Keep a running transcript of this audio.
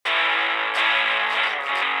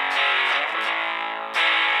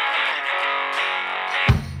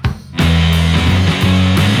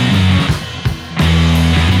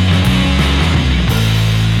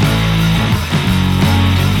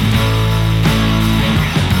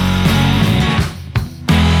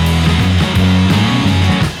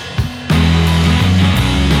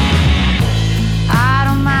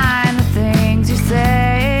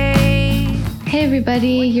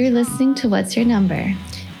listening to What's Your Number?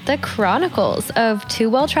 The chronicles of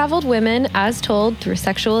two well-traveled women as told through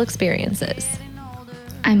sexual experiences.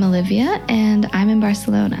 I'm Olivia, and I'm in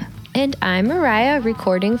Barcelona. And I'm Mariah,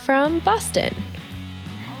 recording from Boston.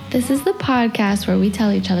 This is the podcast where we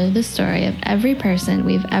tell each other the story of every person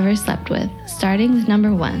we've ever slept with, starting with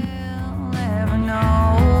number one.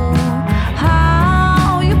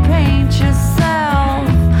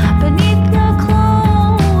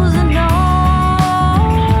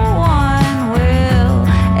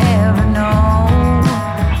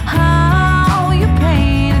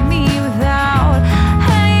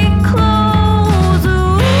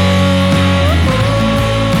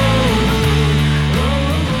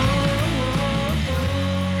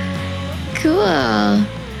 Cool.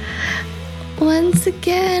 Once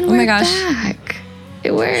again, we're back.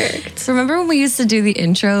 It worked. Remember when we used to do the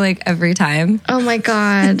intro like every time? Oh my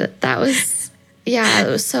God. That was, it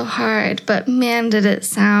was so hard. But man, did it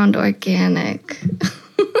sound organic.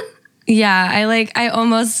 Yeah, I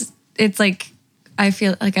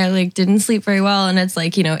feel like I didn't sleep very well, and it's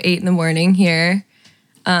 8 a.m. here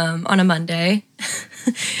on a Monday.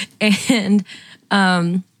 And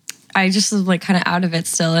I just was kind of out of it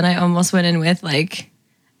still, and I almost went in with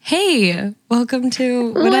hey, welcome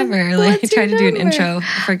to whatever. I tried to do an intro.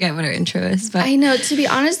 I forget what our intro is, but I know. To be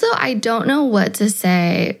honest, though, I don't know what to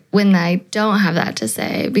say when I don't have that to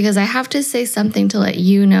say, because I have to say something to let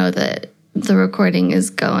you know that the recording is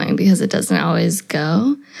going, because it doesn't always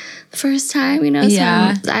go the first time,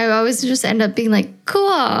 Yeah. So I always just end up being like,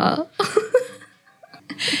 cool.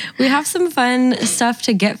 We have some fun stuff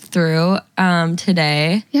to get through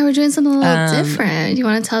today. Yeah, we're doing something a little different. You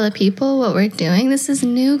want to tell the people what we're doing? This is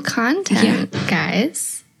new content,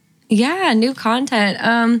 guys. Yeah, new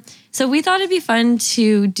content. So we thought it'd be fun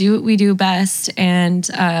to do what we do best and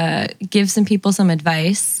give some people some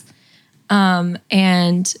advice.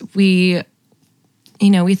 And we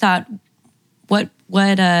thought, what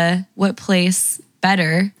place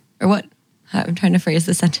better, or what? I'm trying to phrase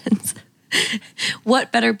the sentence.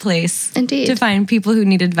 What better place Indeed. to find people who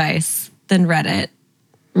need advice than Reddit?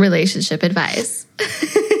 Relationship advice.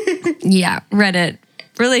 Yeah, Reddit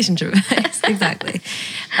relationship advice. Exactly.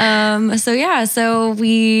 So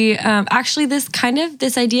we actually this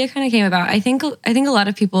idea kind of came about. I think a lot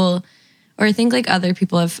of people, or I think other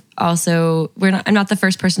people have also. I'm not the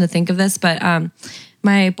first person to think of this, but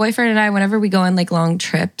my boyfriend and I, whenever we go on long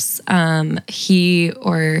trips, he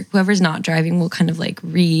or whoever's not driving will kind of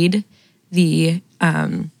read the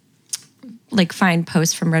find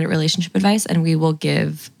posts from Reddit relationship advice, and we will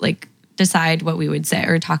give decide what we would say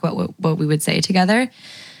or talk about what we would say together.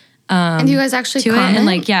 And you guys actually to comment? it,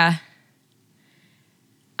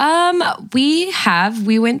 and we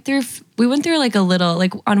went through a little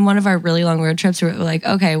on one of our really long road trips. We're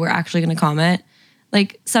okay, we're actually going to comment.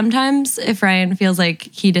 Sometimes if Ryan feels like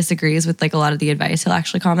he disagrees with a lot of the advice, he'll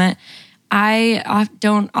actually comment. I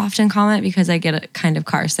don't often comment because I get kind of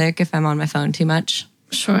car sick if I'm on my phone too much.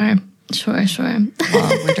 Sure. While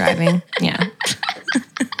we're driving. Yeah.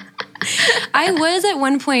 I was at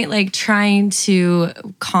one point trying to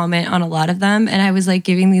comment on a lot of them, and I was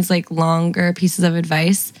giving these longer pieces of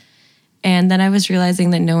advice, and then I was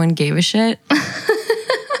realizing that no one gave a shit.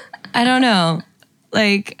 I don't know.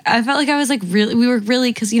 I felt I was we were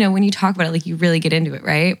really, because when you talk about it, you really get into it,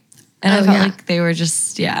 right? And I felt they were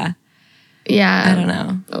just Yeah, I don't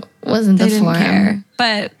know. Wasn't the they didn't forum. care,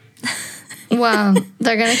 but well,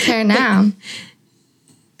 they're gonna care now.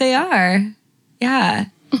 They are. Yeah.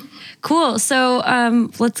 Cool. So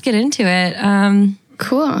let's get into it.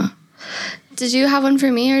 Cool. Did you have one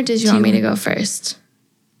for me, or did you want me to go first?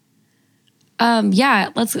 Yeah,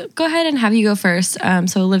 let's go ahead and have you go first.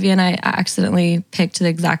 So Olivia and I accidentally picked the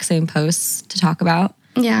exact same posts to talk about.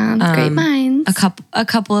 Yeah, great minds. A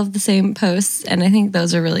couple of the same posts, and I think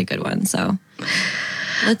those are really good ones. So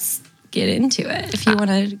let's get into it. If you want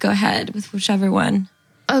to go ahead with whichever one.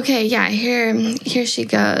 Okay, yeah, here she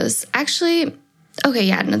goes. Actually, okay,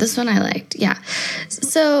 yeah, no, this one I liked. Yeah.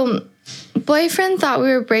 So, boyfriend thought we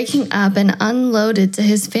were breaking up and unloaded to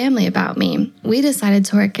his family about me. We decided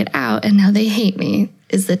to work it out, and now they hate me,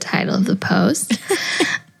 is the title of the post.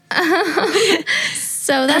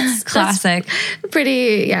 So that's classic. That's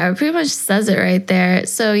pretty much says it right there.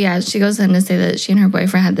 So yeah, she goes on to say that she and her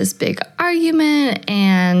boyfriend had this big argument,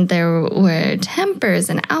 and there were tempers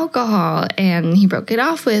and alcohol, and he broke it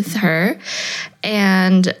off with her.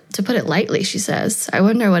 And to put it lightly, she says, I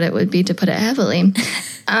wonder what it would be to put it heavily.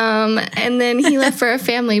 And then he left for a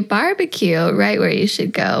family barbecue, right where you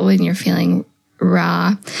should go when you're feeling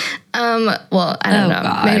raw. Well, I don't know.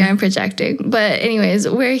 God. Maybe I'm projecting. But anyways,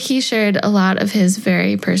 where he shared a lot of his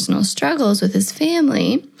very personal struggles with his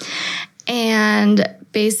family and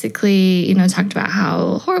basically, talked about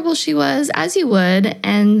how horrible she was, as you would.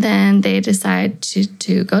 And then they decide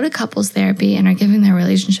to go to couples therapy and are giving their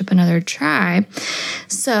relationship another try.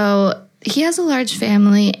 So he has a large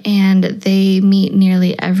family and they meet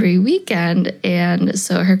nearly every weekend. And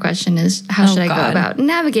so her question is, how should I go about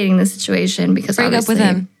navigating the situation? Because break up with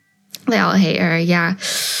him. They all hate her. Yeah.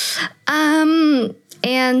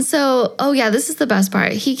 And so, this is the best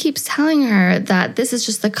part. He keeps telling her that this is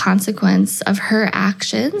just the consequence of her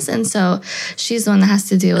actions. And so she's the one that has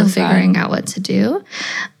to deal with figuring out what to do.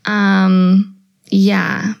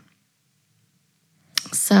 Yeah.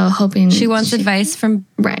 So hoping she wants advice from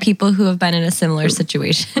people who have been in a similar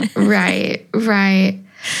situation. Right. I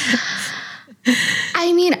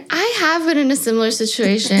mean, I have been in a similar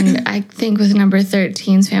situation, I think, with number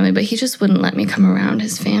 13's family, but he just wouldn't let me come around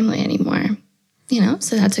his family anymore.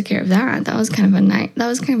 So that took care of that. That was kind of a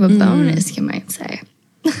bonus, you might say.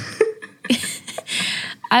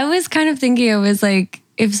 I was kind of thinking, I was like,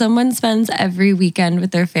 if someone spends every weekend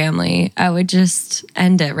with their family, I would just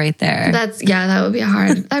end it right there. That would be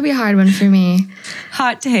hard. That'd be a hard one for me.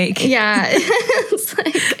 Hot take. Yeah. It's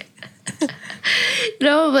like,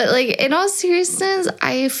 no, but like in all seriousness,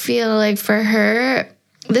 I feel like for her,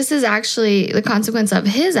 this is actually the consequence of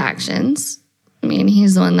his actions. I mean,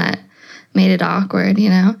 he's the one that made it awkward,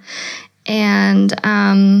 And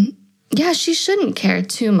she shouldn't care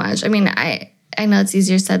too much. I mean, I know it's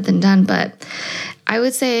easier said than done, but I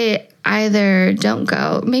would say either don't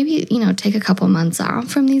go, maybe, take a couple months off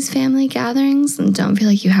from these family gatherings and don't feel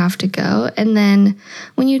like you have to go. And then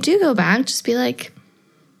when you do go back, just be like,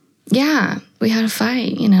 yeah, we had a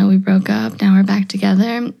fight, we broke up, now we're back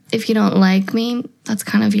together. If you don't like me, that's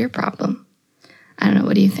kind of your problem. I don't know.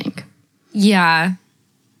 What do you think? Yeah.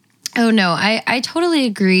 Oh, no, I totally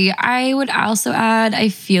agree. I would also add, I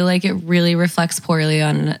feel like it really reflects poorly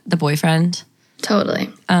on the boyfriend. Totally.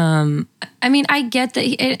 I mean, I get that.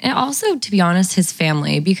 And also, to be honest, his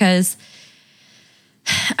family, because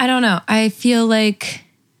I don't know. I feel like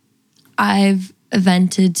I've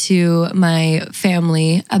vented to my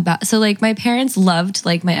family about, so like my parents loved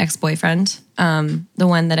like my ex-boyfriend, the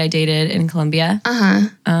one that I dated in Colombia.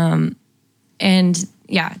 And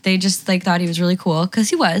yeah, they just like thought he was really cool because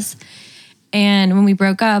he was. And when we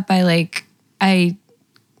broke up, I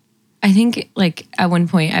think like at one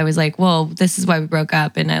point I was like, well, this is why we broke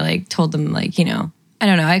up. And I like told them like, I don't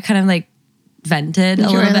know. I kind of like vented a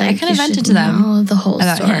little bit. I kind of vented to them. The whole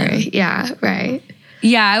story. Him. Yeah, right.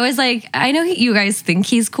 Yeah, I was like, I know you guys think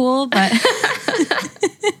he's cool, but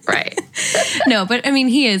right. No, but I mean,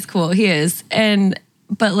 he is cool. He is.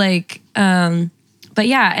 But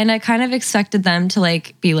yeah, and I kind of expected them to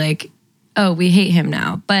like be like, oh, we hate him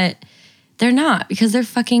now. But they're not, because they're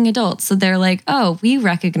fucking adults. So they're like, oh, we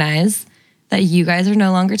recognize that you guys are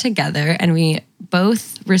no longer together and we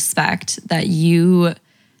both respect that you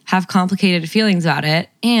have complicated feelings about it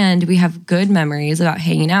and we have good memories about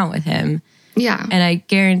hanging out with him. Yeah. And I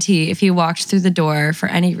guarantee if he walked through the door for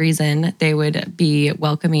any reason, they would be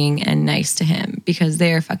welcoming and nice to him because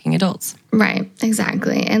they are fucking adults. Right,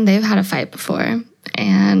 exactly. And they've had a fight before.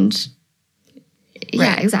 And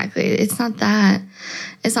yeah, exactly. It's not that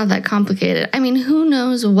complicated. I mean, who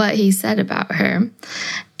knows what he said about her?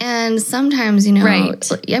 And sometimes,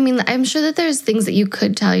 right. I mean, I'm sure that there's things that you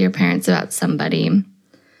could tell your parents about somebody.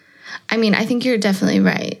 I mean, I think you're definitely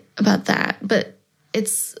right about that. But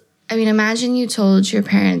imagine you told your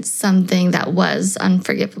parents something that was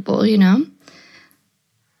unforgivable,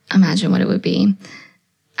 Imagine what it would be.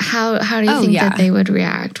 How do you think that they would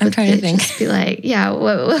react? I'm trying to think. Just be like, yeah,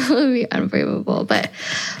 what would be unforgivable? But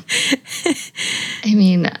I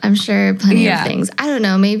mean, I'm sure plenty of things. I don't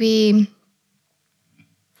know, maybe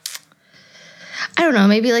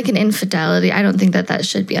like an infidelity. I don't think that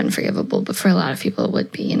should be unforgivable, but for a lot of people it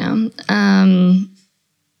would be,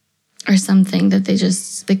 or something that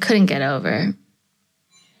they couldn't get over.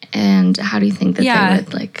 And how do you think that they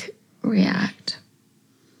would like react?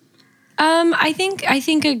 I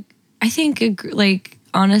think like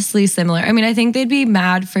honestly similar. I mean, I think they'd be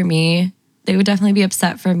mad for me. They would definitely be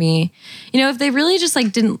upset for me. If they really just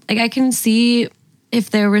like didn't like, I can see if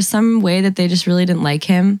there was some way that they just really didn't like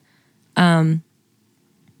him. I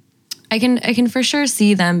can for sure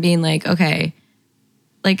see them being like, okay,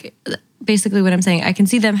 like basically what I'm saying, I can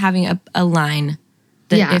see them having a line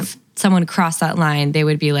that if someone crossed that line, they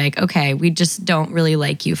would be like, okay, we just don't really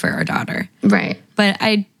like you for our daughter. Right. But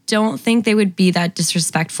I don't think they would be that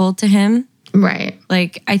disrespectful to him. Right.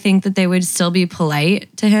 Like, I think that they would still be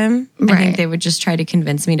polite to him. I Right. think they would just try to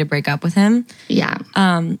convince me to break up with him. Yeah.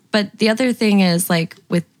 But the other thing is, like,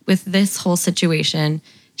 with this whole situation,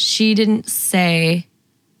 she didn't say,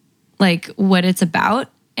 like, what it's about.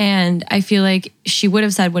 And I feel like she would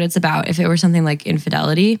have said what it's about if it were something like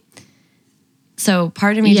infidelity. So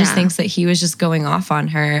part of me just Yeah. thinks that he was just going off on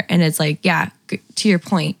her. And it's like, yeah, to your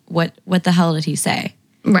point, what the hell did he say?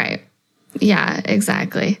 Right. Yeah,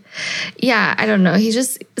 exactly. Yeah, I don't know. He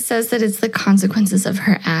just says that it's the consequences of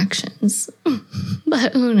her actions.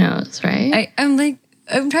 But who knows, right? I'm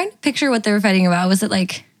trying to picture what they were fighting about. Was it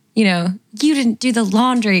like, you didn't do the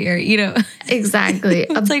laundry, or, Exactly.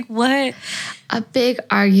 it's like, what? A big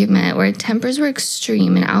argument where tempers were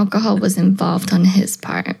extreme and alcohol was involved on his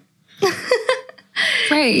part.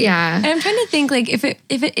 Right. Yeah. And I'm trying to think, like, if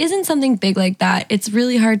it isn't something big like that, it's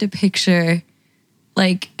really hard to picture,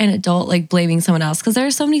 like, an adult, like, blaming someone else. Because there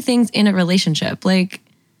are so many things in a relationship. Like,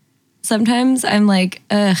 sometimes I'm like,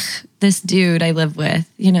 ugh, this dude I live with,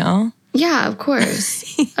 Yeah, of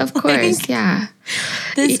course. Of course, yeah.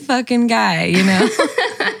 This fucking guy,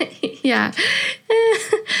 Yeah.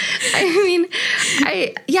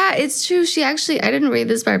 It's true. I didn't read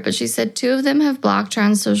this part, but she said 2 of them have blocked her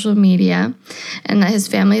on social media and that his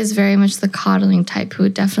family is very much the coddling type who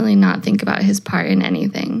would definitely not think about his part in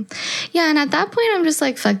anything. Yeah, and at that point, I'm just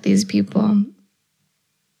like, fuck these people.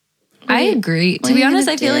 I agree. what To are be you honest,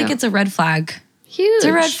 gonna I feel like do? it's a red flag. Huge. It's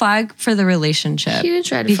a red flag for the relationship.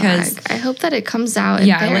 Huge red because flag. I hope that it comes out in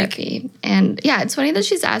Yeah, therapy. And yeah, it's funny that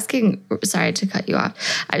she's asking. Sorry to cut you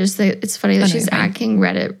off. I just think it's funny that she's fine. asking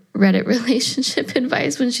Reddit relationship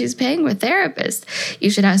advice when she's paying her therapist. You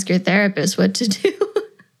should ask your therapist what to do.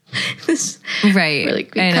 Right. Really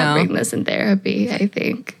be I know. covering this in therapy, I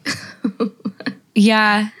think.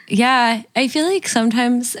 Yeah. I feel like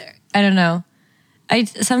sometimes, I don't know.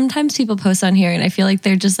 Sometimes people post on here and I feel like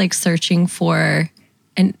they're just like searching for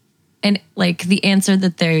and like the answer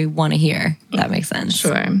that they want to hear. If that makes sense.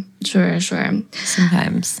 Sure.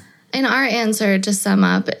 Sometimes. And our answer to sum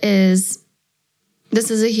up is this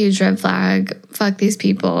is a huge red flag. Fuck these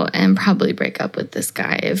people and probably break up with this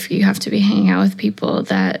guy if you have to be hanging out with people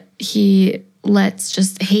that he lets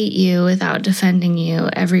just hate you without defending you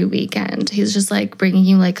every weekend. He's just like bringing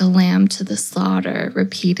you like a lamb to the slaughter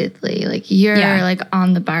repeatedly. Like you're like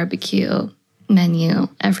on the barbecue menu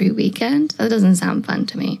every weekend. That doesn't sound fun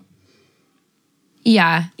to me.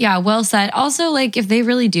 Yeah, well said. Also, like, if they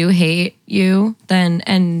really do hate you, then,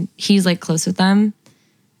 and he's, like, close with them,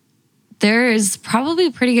 there is probably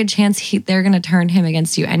a pretty good chance they're going to turn him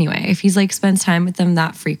against you anyway. If he's, like, spends time with them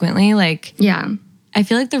that frequently, like, Yeah. I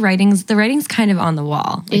feel like the writing's kind of on the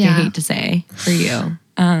wall, like, Yeah. I hate to say, for you.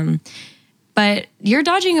 But you're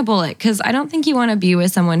dodging a bullet, because I don't think you want to be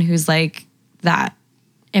with someone who's, like, that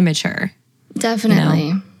immature.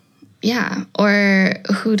 Definitely. Yeah. Or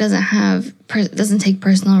who doesn't take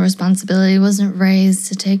personal responsibility, wasn't raised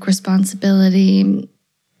to take responsibility.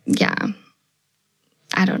 Yeah.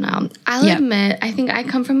 I don't know. I'll admit, I think I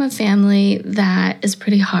come from a family that is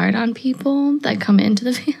pretty hard on people that come into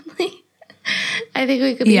the family. I think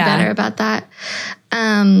we could be better about that.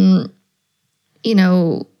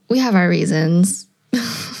 We have our reasons,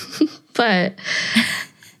 but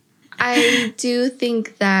I do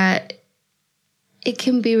think that it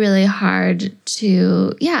can be really hard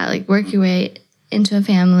to, work your way into a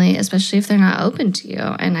family, especially if they're not open to you.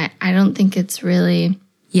 And I don't think it's really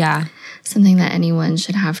something that anyone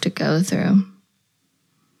should have to go through.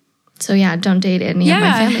 So don't date any of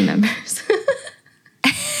my family members.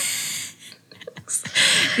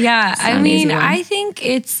 I mean, I think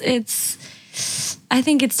it's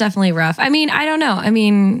definitely rough. I mean, I don't know. I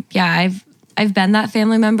mean, I've been that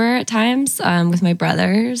family member at times with my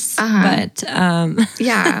brothers, but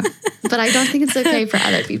but I don't think it's okay for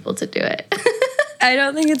other people to do it. I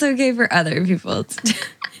don't think it's okay for other people to do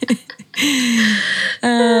it.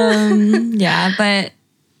 I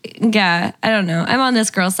don't know. I'm on this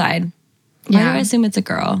girl's side. Why do I assume it's a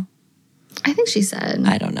girl? I think she said.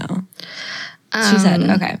 I don't know. She said,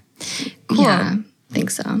 okay. Cool. Yeah, I think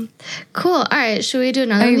so. Cool. All right. Should we do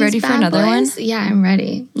another one? Are you ready for another one? Yeah, I'm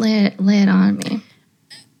ready. Lay it on me.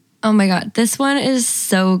 Oh my God. This one is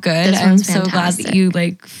so good. This I'm one's so glad fantastic. that you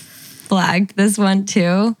like flagged this one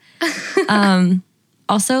too.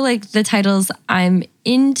 Also, like the title's I'm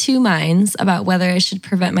in two minds about whether I should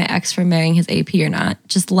prevent my ex from marrying his AP or not.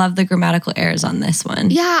 Just love the grammatical errors on this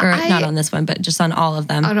one. Yeah, Or not on this one, but just on all of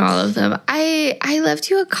them. On all of them. I left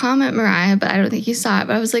you a comment, Mariah, but I don't think you saw it.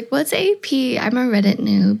 But I was like, what's AP? I'm a Reddit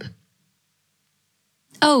noob.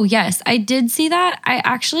 Oh, yes. I did see that. I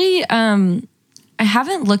actually, I I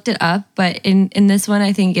haven't looked it up, but in this one,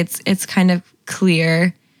 I think it's kind of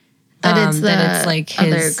clear that it's like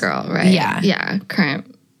other his girl, right? Yeah.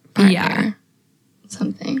 Current partner. Yeah.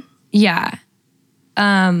 Something. Yeah.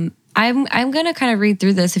 I'm gonna kind of read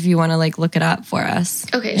through this if you want to like look it up for us.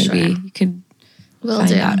 Okay, Maybe sure. you could Will find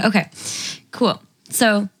do. out. Okay, cool.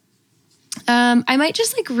 So, I might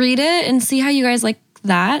just like read it and see how you guys like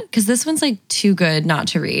that because this one's like too good not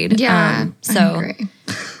to read. Yeah. So I agree.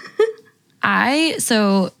 I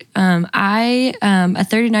a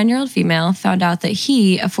 39-year-old female found out that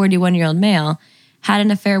he, a 41-year-old male, had an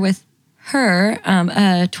affair with her,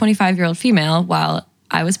 a 25-year-old female, while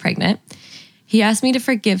I was pregnant. He asked me to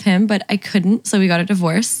forgive him, but I couldn't, so we got a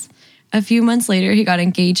divorce. A few months later, he got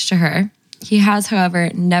engaged to her. He has, however,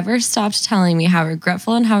 never stopped telling me how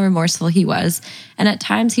regretful and how remorseful he was, and at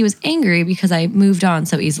times he was angry because I moved on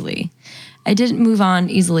so easily. I didn't move on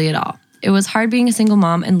easily at all. It was hard being a single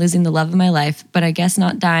mom and losing the love of my life, but I guess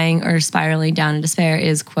not dying or spiraling down in despair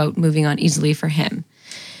is, quote, moving on easily for him.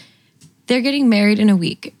 They're getting married in a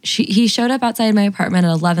week. He showed up outside my apartment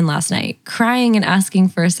at 11 last night, crying and asking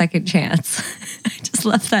for a second chance. I just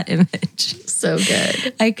love that image. So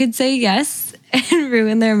good. I could say yes and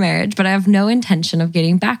ruin their marriage, but I have no intention of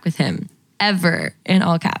getting back with him, ever, in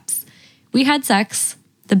all caps. We had sex,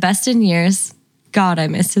 the best in years. God, I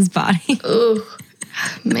miss his body. Ooh,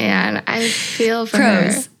 man, I feel for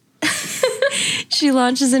Pros. her. She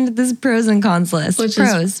launches into this pros and cons list. Which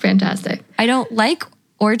Pros. is fantastic. I don't like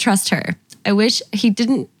or trust her. I wish he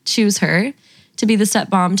didn't choose her to be the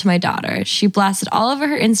stepmom to my daughter. She blasted all over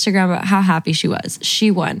her Instagram about how happy she was. She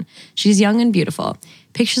won. She's young and beautiful.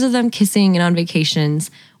 Pictures of them kissing and on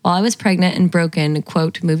vacations. While I was pregnant and broken,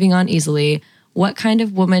 quote, moving on easily. What kind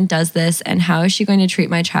of woman does this and how is she going to treat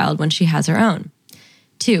my child when she has her own?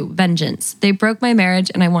 2, vengeance. They broke my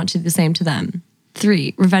marriage and I want to do the same to them.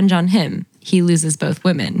 3, revenge on him. He loses both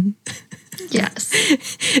women. Yes.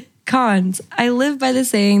 Cons. I live by the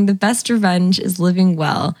saying, the best revenge is living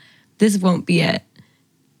well. This won't be it.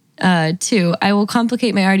 2, I will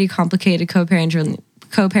complicate my already complicated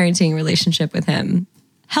co-parenting relationship with him.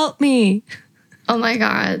 Help me. Oh my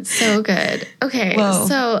God. So good. Okay. Whoa.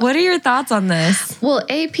 So what are your thoughts on this? well,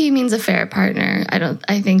 AP means affair partner.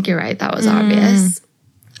 I think you're right. That was obvious.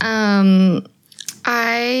 I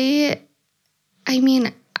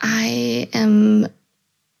mean, I am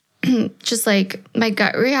just like, my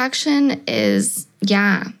gut reaction is,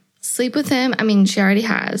 yeah, sleep with him. I mean, she already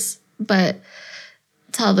has, but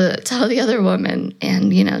tell the other woman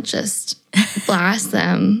and, just blast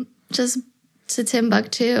them just to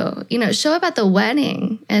Timbuktu. Show up at the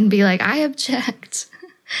wedding and be like, I object.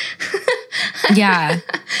 Yeah.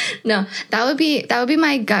 No, that would be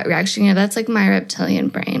my gut reaction. That's like my reptilian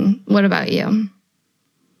brain. What about you?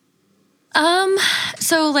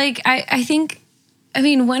 So like, I think,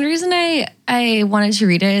 one reason I wanted to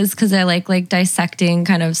read it is because I like dissecting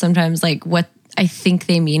kind of sometimes like what I think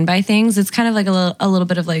they mean by things. It's kind of like a little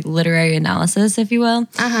bit of like literary analysis, if you will.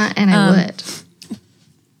 And I would.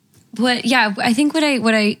 But yeah, I think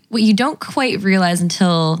what you don't quite realize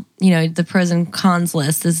until, the pros and cons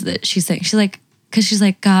list is that she's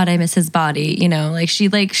like, God, I miss his body. Like she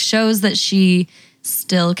like shows that she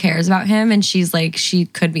still cares about him and she's like, she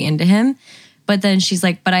could be into him. But then she's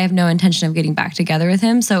like, but I have no intention of getting back together with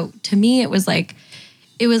him. So to me, it was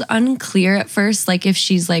unclear at first, like if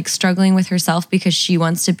she's like struggling with herself because she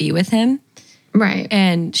wants to be with him. Right.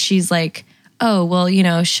 And she's like, oh, well,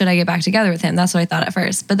 should I get back together with him? That's what I thought at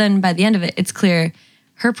first. But then by the end of it, it's clear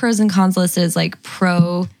her pros and cons list is like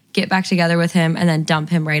pro, get back together with him and then dump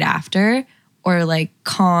him right after, or like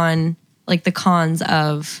con, like the cons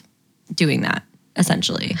of doing that,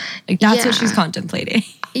 essentially. Like that's what she's contemplating.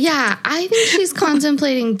 Yeah, I think she's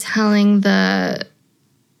contemplating telling the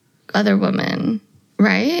other woman,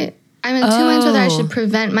 right? I'm in 2 minds whether I should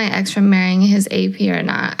prevent my ex from marrying his AP or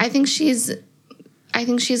not. I think she's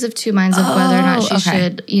of 2 minds of whether or not she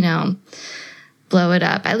should, blow it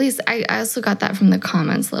up. At least I also got that from the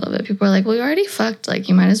comments a little bit. People were like, well, you already fucked. Like,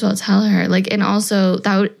 you might as well tell her. Like, and also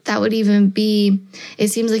that would even be, it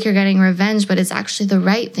seems like you're getting revenge, but it's actually the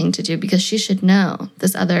right thing to do because she should know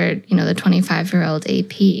this other, the 25-year-old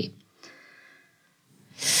AP.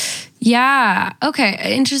 Yeah.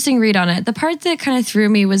 Okay. Interesting read on it. The part that kind of threw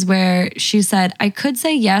me was where she said, I could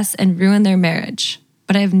say yes and ruin their marriage,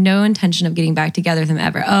 but I have no intention of getting back together with him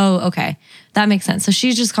ever. Oh, okay. That makes sense. So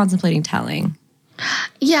she's just contemplating telling.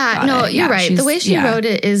 Yeah, no, you're right. The way she wrote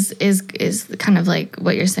it is kind of like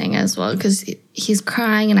what you're saying as well, because he's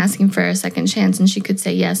crying and asking for a second chance, and she could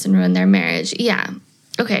say yes and ruin their marriage. Yeah.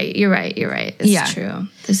 Okay, you're right. It's true.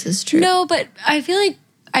 This is true. No, but I feel like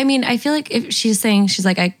I mean, I feel like if she's saying, she's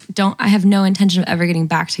like, I have no intention of ever getting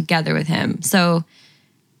back together with him. So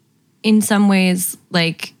in some ways,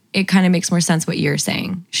 like, it kind of makes more sense what you're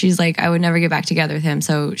saying. She's like, I would never get back together with him.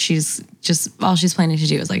 So she's just, all she's planning to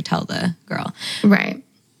do is like tell the girl. Right.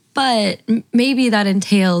 But maybe that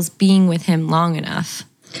entails being with him long enough.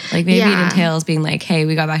 Like maybe it entails being like, hey,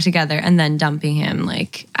 we got back together, and then dumping him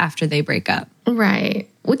like after they break up. Right.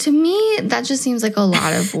 Well, to me, that just seems like a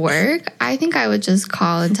lot of work. I think I would just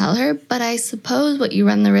call and tell her, but I suppose what you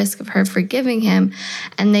run the risk of her forgiving him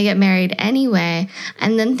and they get married anyway,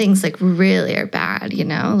 and then things like really are bad, you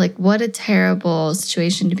know? Like what a terrible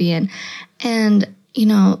situation to be in. And, you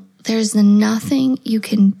know, there's nothing you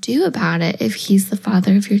can do about it if he's the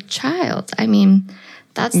father of your child. I mean,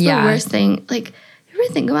 that's the worst thing. Like, you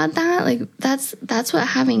ever think about that? Like, that's what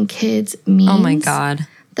having kids means. Oh my God.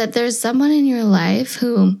 That there's someone in your life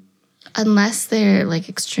who, unless they're like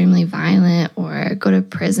extremely violent or go to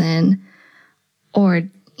prison or,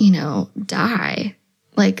 you know, die,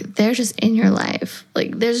 like they're just in your life.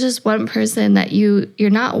 Like there's just one person that you're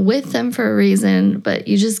not with them for a reason, but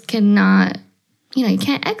you just cannot, you know, you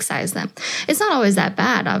can't excise them. It's not always that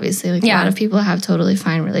bad, obviously. Like a lot of people have totally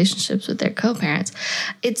fine relationships with their co-parents.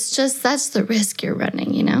 It's just, that's the risk you're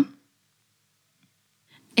running, you know?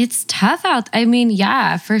 It's tough out. I mean,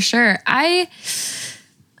 yeah, for sure. I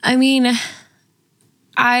mean,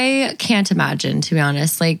 I can't imagine, to be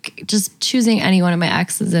honest, like just choosing any one of my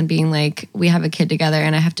exes and being like, we have a kid together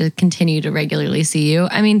and I have to continue to regularly see you.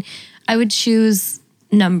 I mean, I would choose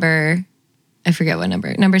number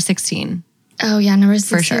 16. Oh, yeah, number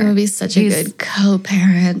 16 would be such a good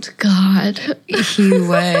co-parent. God. He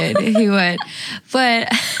would. But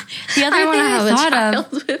the other thing I thought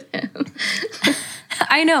of with him.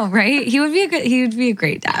 I know, right? He would be a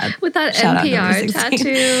great dad. With that NPR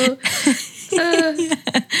tattoo.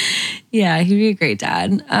 Yeah, he'd be a great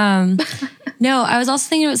dad. No, I was also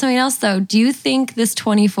thinking about something else though. Do you think this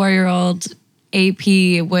 24-year-old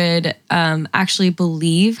AP would actually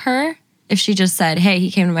believe her if she just said, hey, he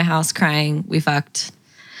came to my house crying, we fucked?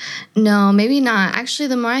 No, maybe not. Actually,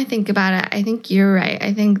 the more I think about it, I think you're right.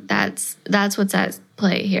 I think that's what's at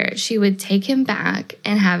play here. She would take him back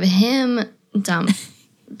and have him dump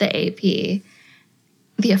the AP,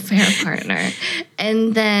 the affair partner,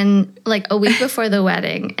 and then like a week before the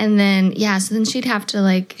wedding. And then, so then she'd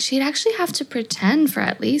actually have to pretend for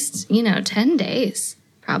at least, 10 days,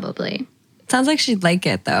 probably. Sounds like she'd like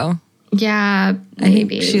it though. Yeah,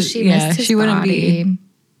 maybe. She missed his body.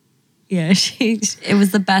 It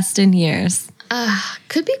was the best in years.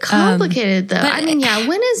 Could be complicated though. But, I mean,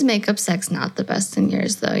 when is makeup sex not the best in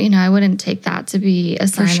years though? I wouldn't take that to be a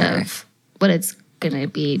sign of what it's going to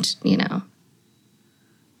be,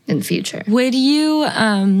 in the future. Would you,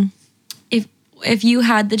 if you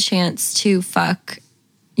had the chance to fuck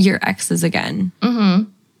your exes again,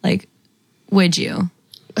 like, would you?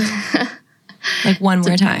 Like one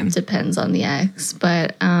more time? Depends on the ex,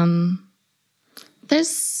 but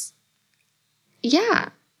there's, really.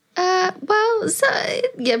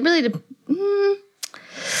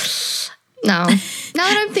 No. Now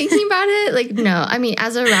that I'm thinking about it, like, no. I mean,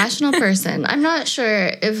 as a rational person, I'm not sure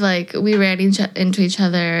if, like, we ran into each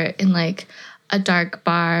other in, like, a dark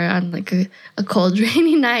bar on, like, a cold,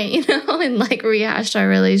 rainy night, and, like, rehashed our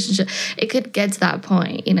relationship. It could get to that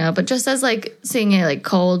point, But just as, like, seeing it, like,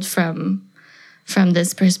 cold from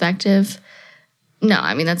this perspective, no.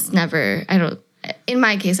 I mean, that's never, in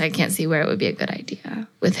my case, I can't see where it would be a good idea.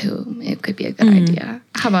 With whom it could be a good idea.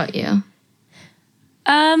 How about you?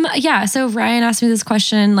 So Ryan asked me this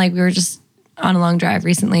question, like we were just on a long drive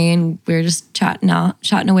recently and we were just chatting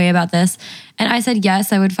away about this. And I said,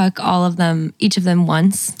 yes, I would fuck all of them, each of them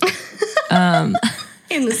once.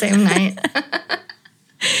 In the same night.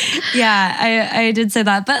 I did say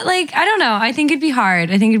that. But like, I don't know. I think it'd be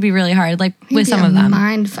hard. I think it'd be really hard, like with some of them.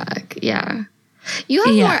 Mind fuck. Yeah. You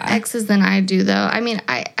have more exes than I do though. I mean,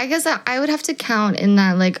 I guess I would have to count in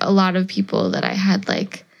that like a lot of people that I had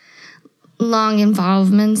like long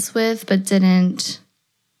involvements with, but didn't,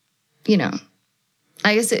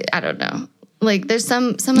 I guess, I don't know. Like there's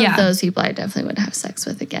some of those people I definitely would have sex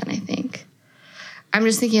with again, I think. I'm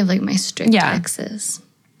just thinking of like my strict exes.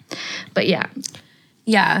 But yeah.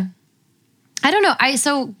 I don't know.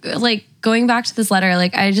 So like going back to this letter,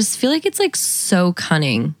 like I just feel like it's like so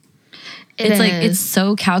cunning. It's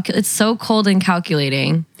so it's so cold and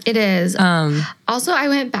calculating. It is. Also, I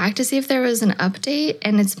went back to see if there was an update,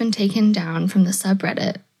 and it's been taken down from the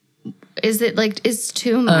subreddit. Is it like it's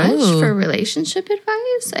too much for relationship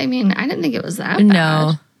advice? I mean, I didn't think it was that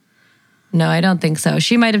bad. No, I don't think so.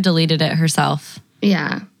 She might have deleted it herself.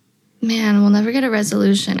 Yeah, Man, we'll never get a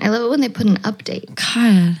resolution. I love it when they put an update.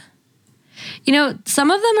 God. You know, some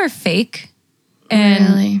of them are fake. And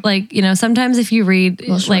Really? like, you know, sometimes if you read,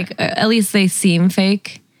 Well, sure. like, at least they seem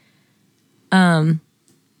fake. Yeah.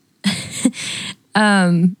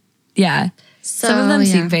 Some of them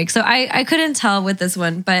seem fake. So I couldn't tell with this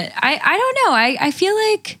one, but I don't know. I feel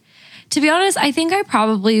like, to be honest, I think I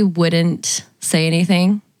probably wouldn't say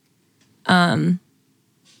anything. I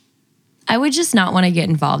would just not want to get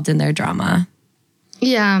involved in their drama.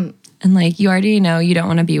 Yeah. And like, you already know you don't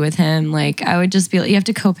want to be with him. Like, I would just be like, you have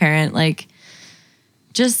to co-parent. Like,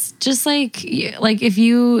 just like if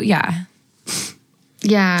you, Yeah.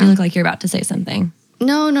 you look like you're about to say something.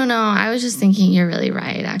 No. I was just thinking you're really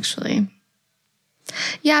right, actually.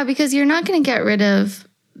 Yeah, because you're not going to get rid of...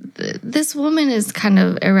 This woman is kind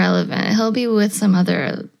of irrelevant. He'll be with some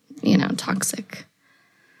other, toxic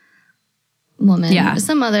woman. Yeah.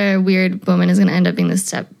 Some other weird woman is going to end up being the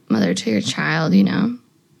stepmother to your child,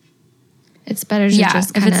 It's better to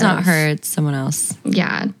just kind if it's not her, it's someone else.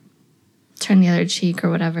 Yeah. Turn the other cheek or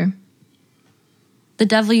whatever. The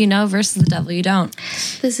devil you know versus the devil you don't.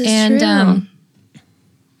 This is true.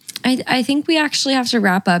 I think we actually have to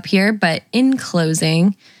wrap up here, but in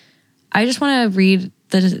closing, I just want to read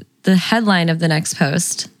the headline of the next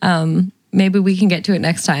post. Maybe we can get to it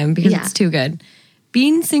next time because it's too good.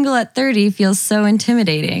 Being single at 30 feels so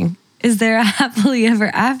intimidating. Is there a happily ever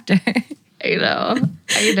after? I know.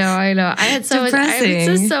 I had so much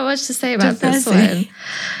to say about this one.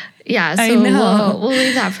 Yeah, so we'll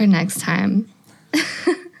leave that for next time.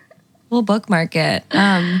 We'll bookmark it.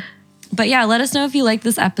 But yeah, let us know if you like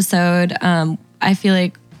this episode. I feel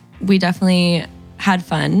like we definitely had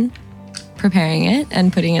fun preparing it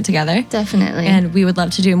and putting it together. Definitely. And we would love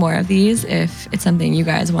to do more of these if it's something you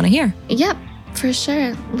guys want to hear. Yep, for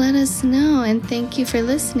sure. Let us know, and thank you for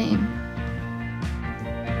listening.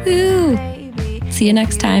 Woo! See you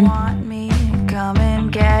next time. Come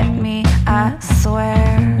and get me, I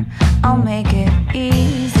swear I'll make it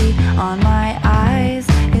easy. On my eyes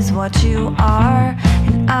is what you are,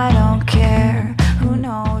 and I don't care who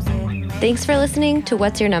knows it. Thanks for listening to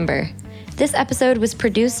What's Your Number? This episode was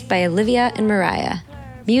produced by Olivia and Mariah.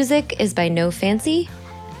 Music is by No Fancy.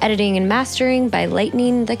 Editing and mastering by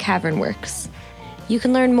Lightning the Cavern Works. You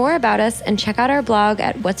can learn more about us and check out our blog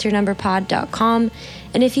at whatsyournumberpod.com.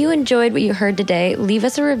 And if you enjoyed what you heard today, leave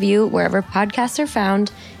us a review wherever podcasts are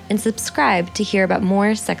found and subscribe to hear about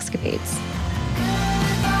more sexcapades.